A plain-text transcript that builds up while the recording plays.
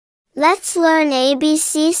Let's learn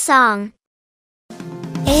ABC song.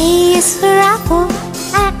 A is for apple,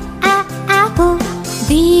 apple.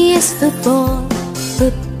 B is for ball,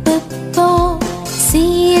 ball.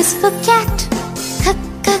 C is for cat,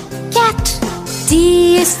 cat.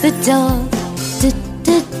 D is for dog,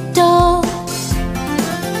 dog.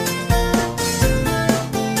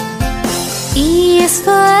 E is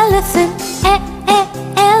for elephant,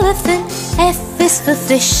 elephant. F is for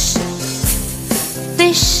fish,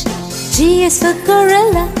 fish. G is for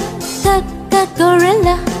gorilla,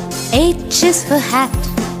 gorilla. H is for hat,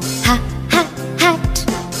 hat.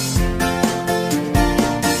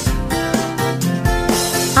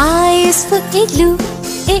 I is for igloo,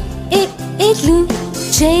 igloo.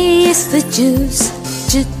 J is for juice,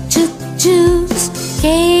 juice.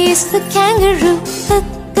 K is for kangaroo,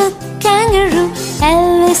 kangaroo.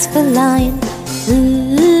 L is for lion,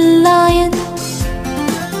 lion.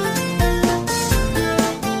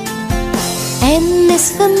 M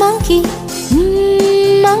is for monkey,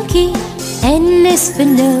 monkey. N is for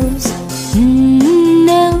nose,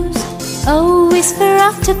 nose. O is for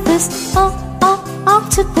octopus,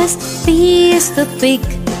 octopus. P is for pig,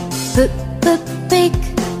 pig.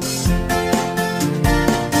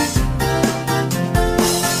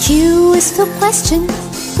 Q is for question,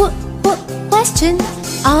 question.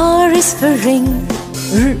 R is for ring,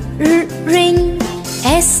 ring.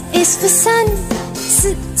 S is for sun,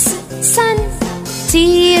 sun.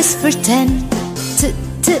 T is for ten,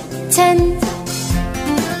 ten.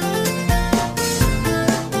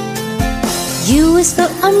 U is for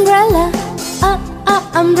umbrella,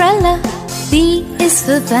 umbrella. V is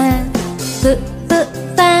for van,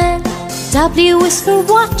 van. W is for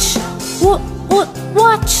watch,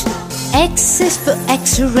 watch. X is for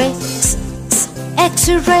X-ray,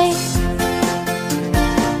 X-ray.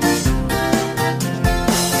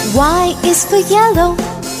 Y is for yellow,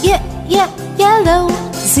 yellow.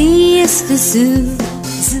 Z is for zoo,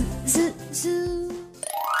 zoo.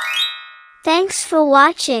 Thanks for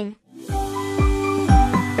watching.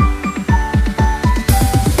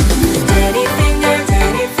 Daddy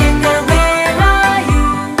finger, where are you?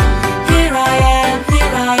 Here I am,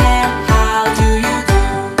 how do you do?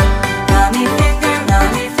 Mommy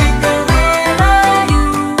finger, where are you?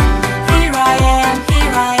 Here I am,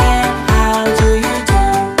 how do you do?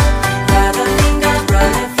 Brother finger,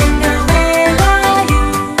 where are you?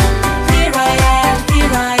 Here I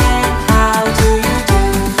am, how do you do?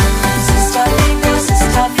 Sister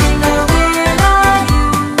finger,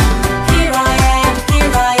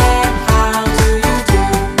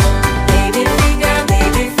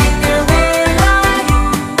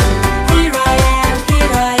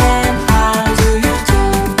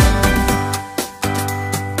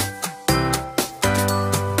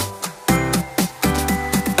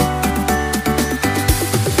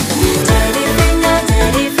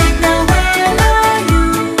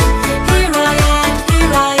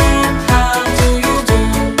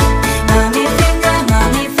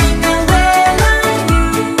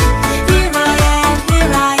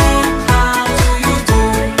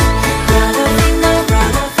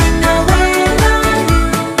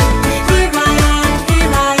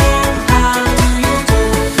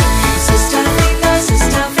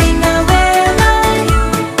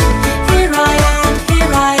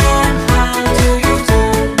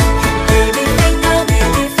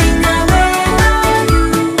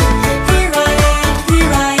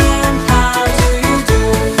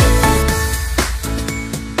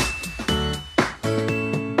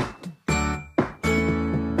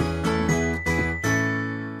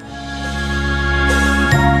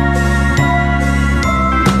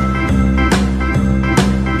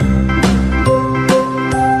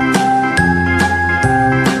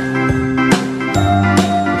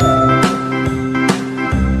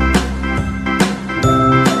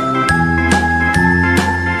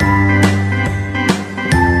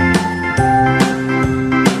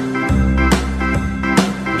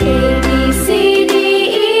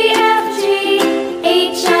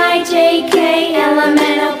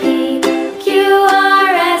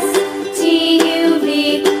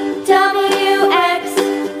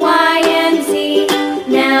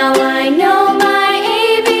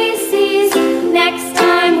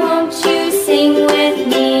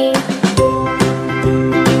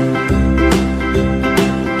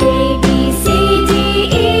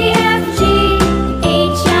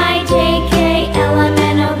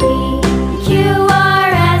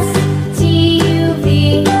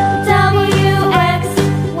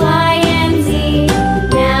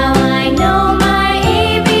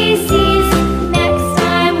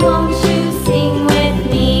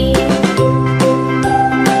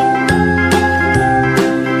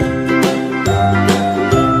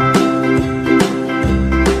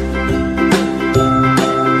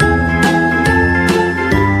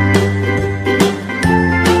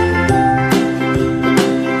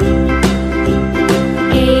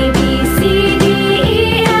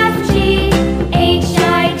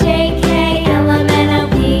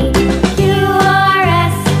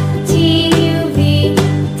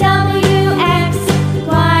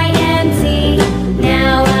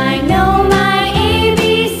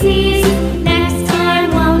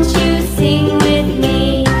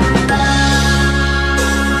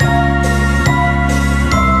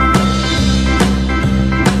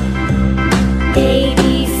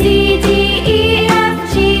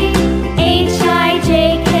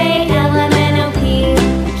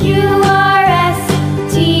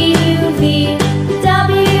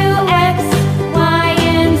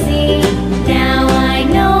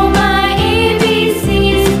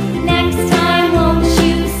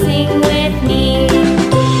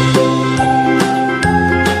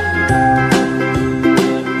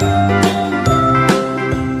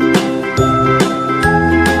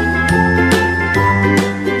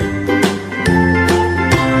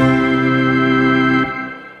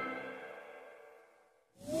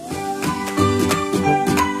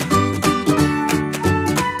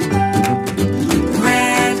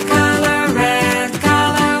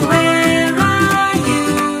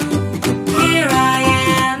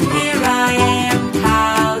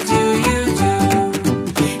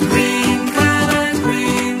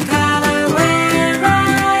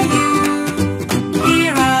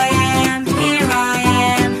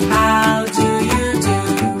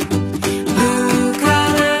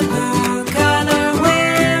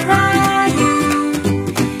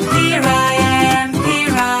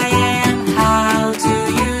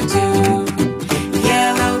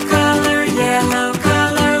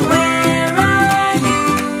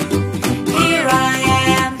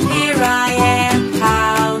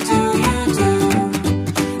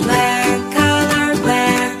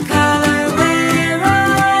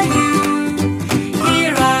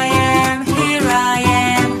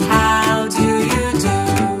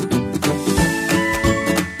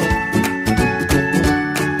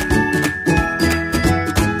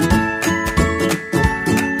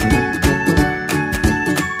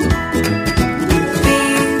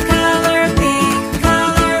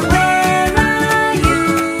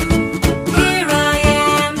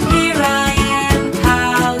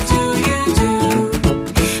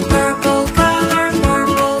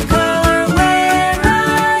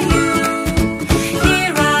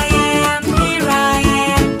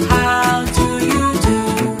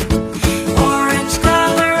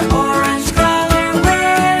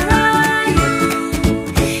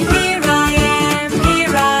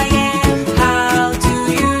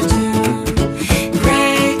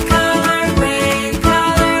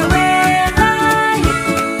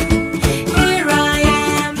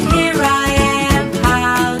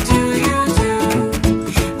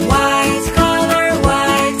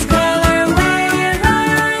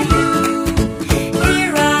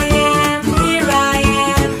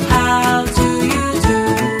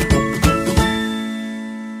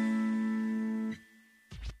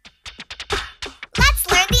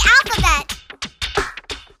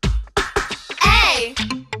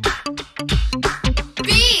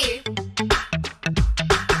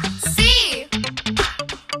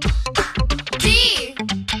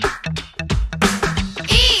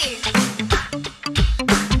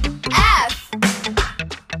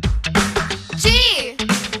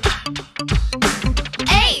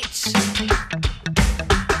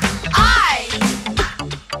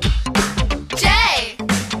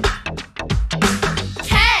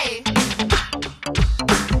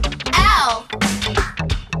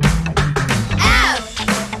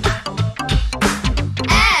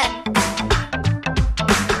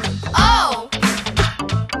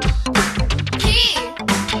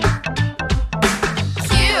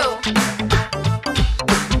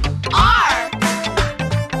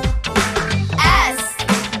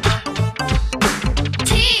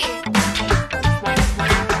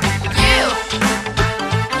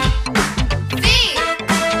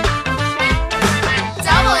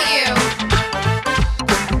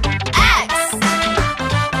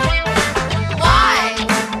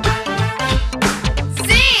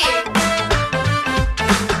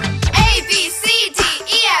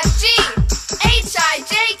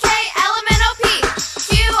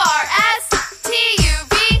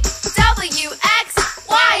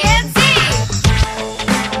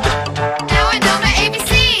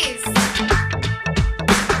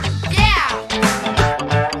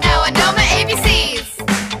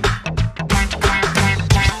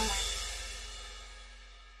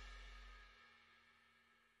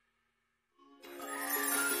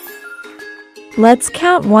 Let's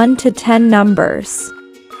count 1 to 10 numbers.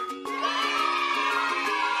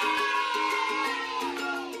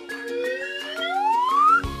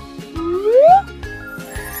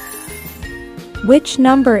 Which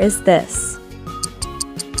number is this?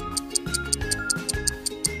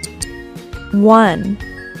 1.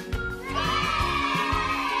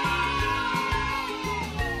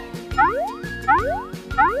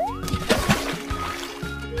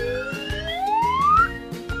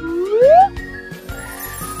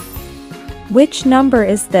 Which number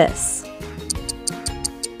is this?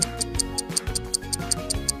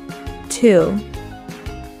 2.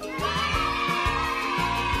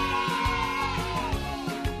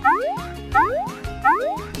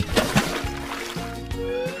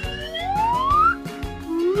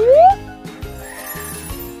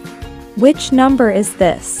 Which number is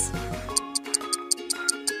this?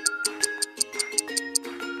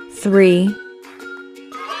 3.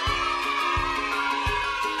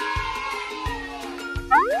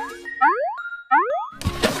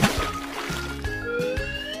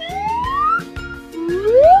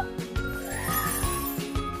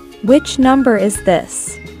 Which number is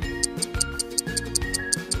this?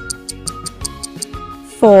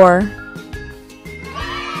 4.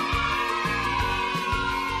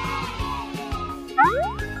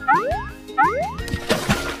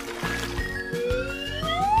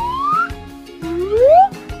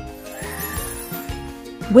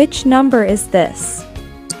 Which number is this?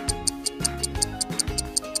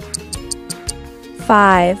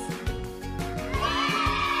 5.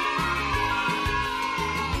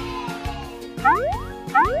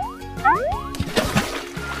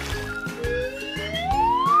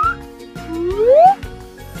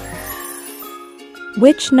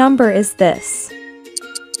 Which number is this?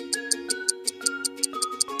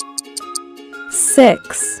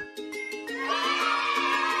 6.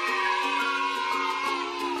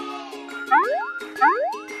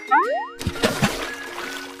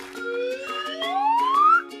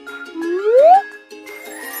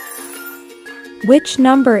 Which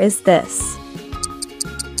number is this?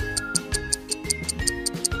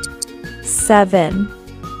 7.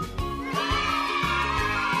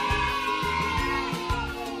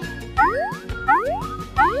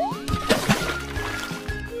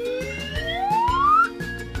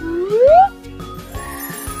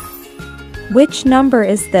 Which number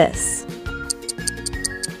is this?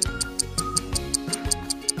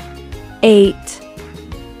 8.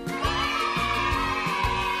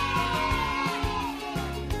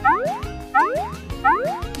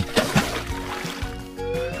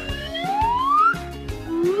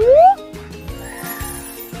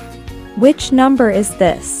 Which number is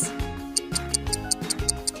this?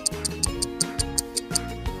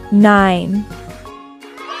 9.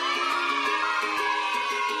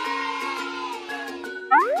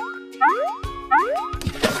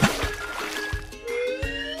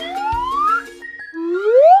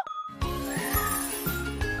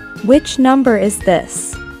 Which number is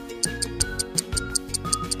this?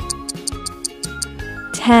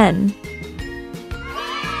 10.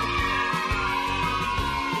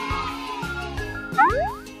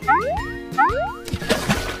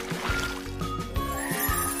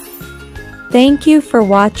 Thank you for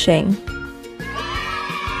watching.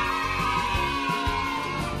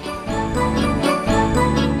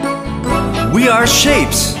 We are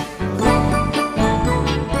shapes.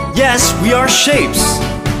 Yes, we are shapes.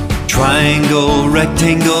 Triangle,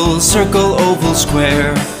 rectangle, circle, oval,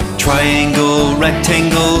 square. Triangle,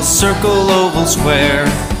 rectangle, circle, oval, square.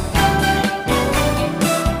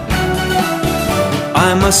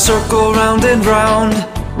 I'm a circle round and round,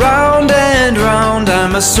 round and round.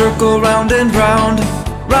 I'm a circle round and round,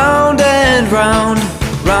 round and round,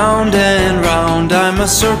 round and round. I'm a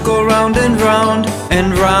circle round and round,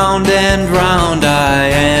 and round I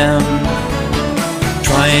am.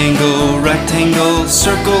 Triangle, rectangle,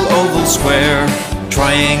 circle, oval, square.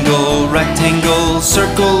 Triangle, rectangle,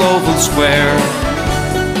 circle, oval, square.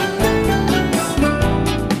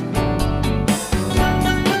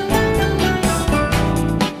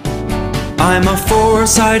 I'm a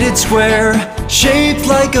four-sided square, shaped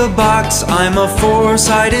like a box. I'm a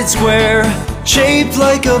four-sided square, shaped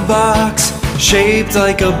like a box. Shaped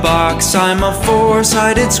like a box. I'm a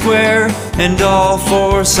four-sided square, and all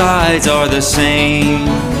four sides are the same.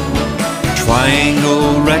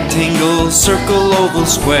 Triangle, rectangle, circle, oval,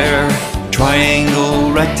 square.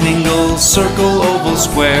 Triangle, rectangle, circle, oval,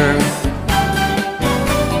 square.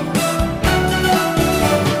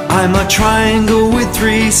 I'm a triangle with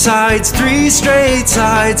three sides, three straight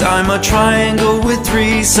sides. I'm a triangle with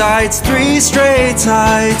three sides, three straight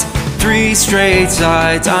sides. 3 straight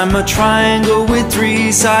sides. I'm a triangle with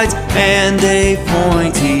 3 sides and a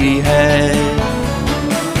pointy head.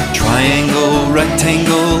 Triangle,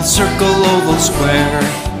 rectangle, circle, oval, square.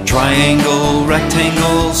 Triangle,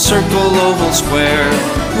 rectangle, circle, oval, square.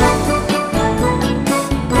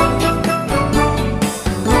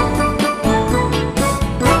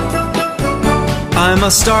 I'm a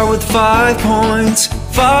star with 5 points,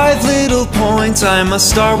 5 little points. I'm a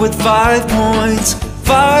star with 5 points,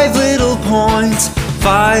 5 little points,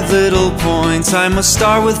 5 little points. I'm a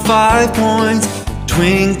star with 5 points,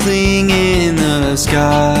 twinkling in the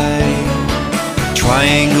sky.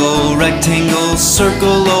 Triangle, rectangle,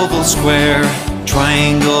 circle, oval, square.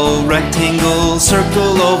 Triangle, rectangle,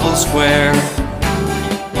 circle, oval, square.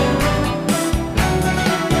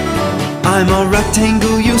 I'm a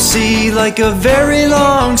rectangle you see like a very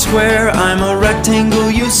long square. I'm a rectangle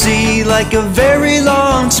you see like a very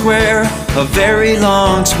long square. A very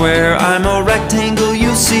long square. I'm a rectangle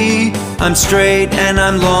you see. I'm straight and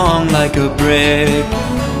I'm long like a brick.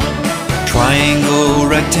 Triangle,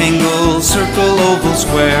 rectangle, circle, oval,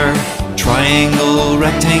 square. Triangle,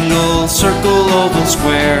 rectangle, circle, oval,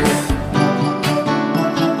 square.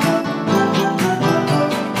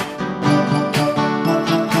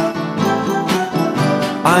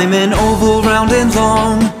 I'm an oval, round and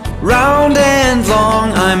long, round and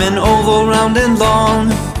long. I'm an oval, round and long,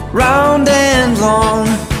 round and long,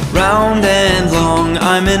 round and long.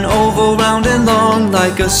 I'm an oval, round and long,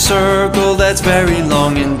 like a circle that's very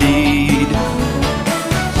long indeed.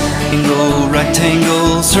 Triangle,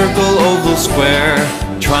 rectangle, circle, oval, square.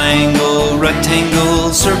 Triangle,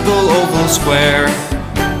 rectangle, circle, oval, square.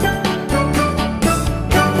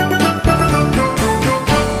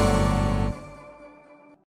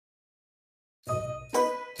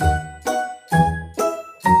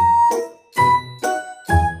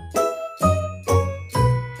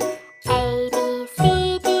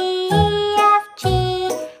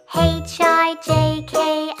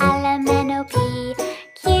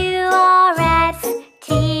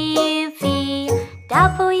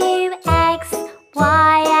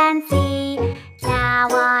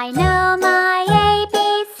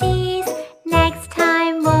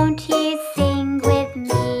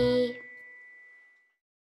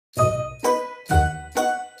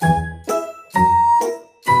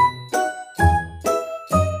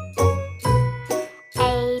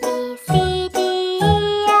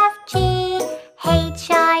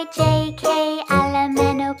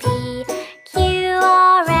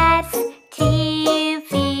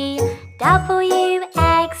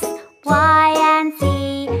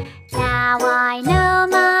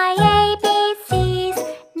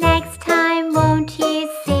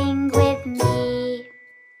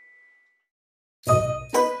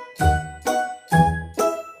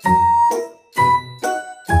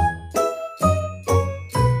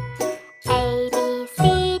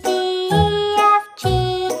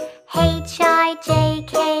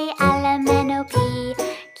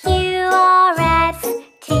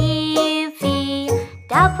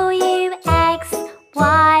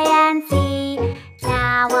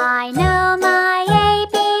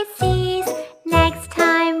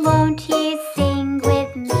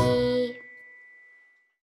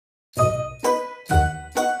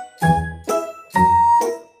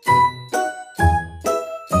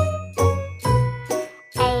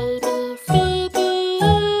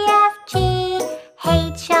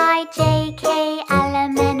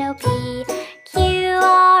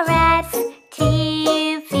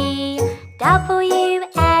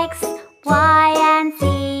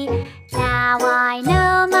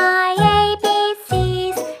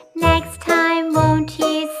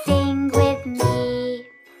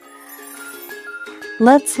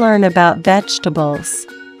 Let's learn about vegetables.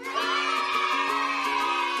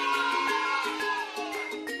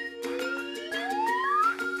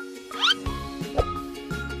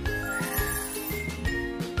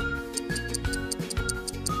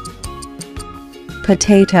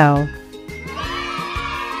 Potato,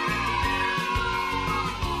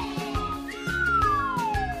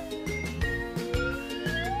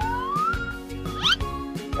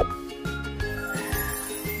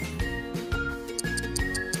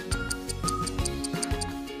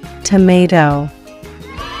 tomato,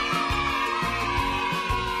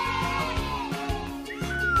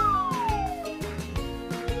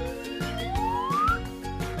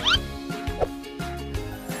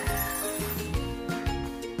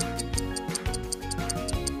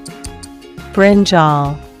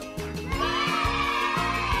 brinjal,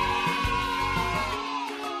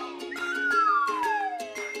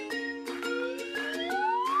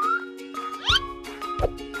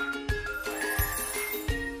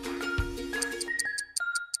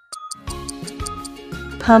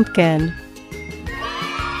 Pumpkin.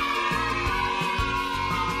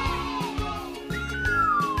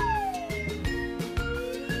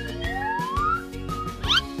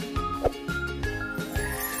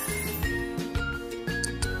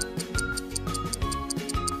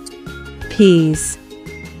 Peas.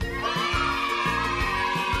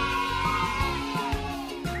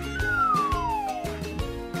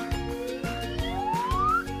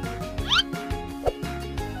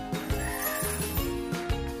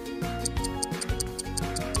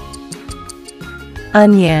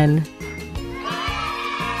 Onion.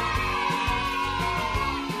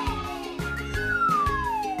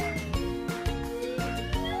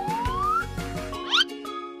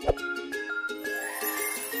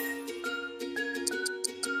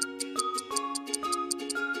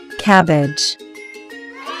 Cabbage.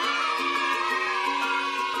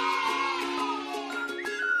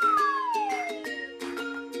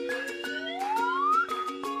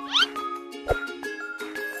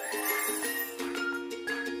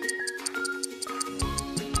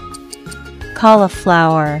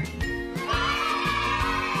 Cauliflower.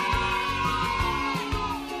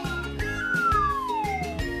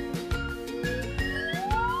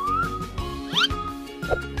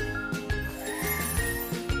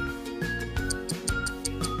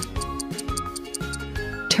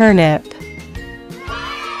 Turnip.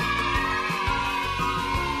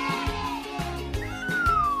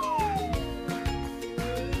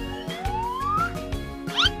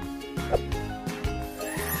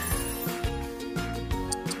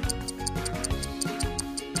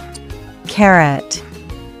 Carrot.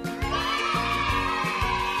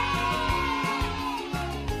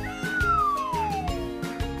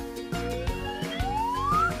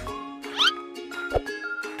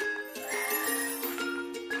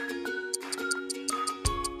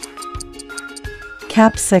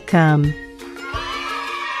 Capsicum.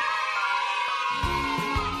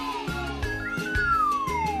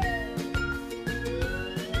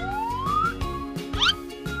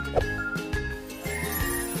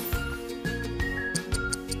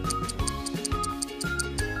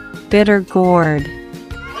 Bitter gourd.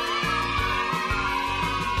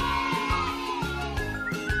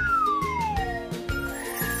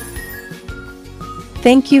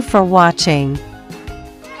 Thank you for watching.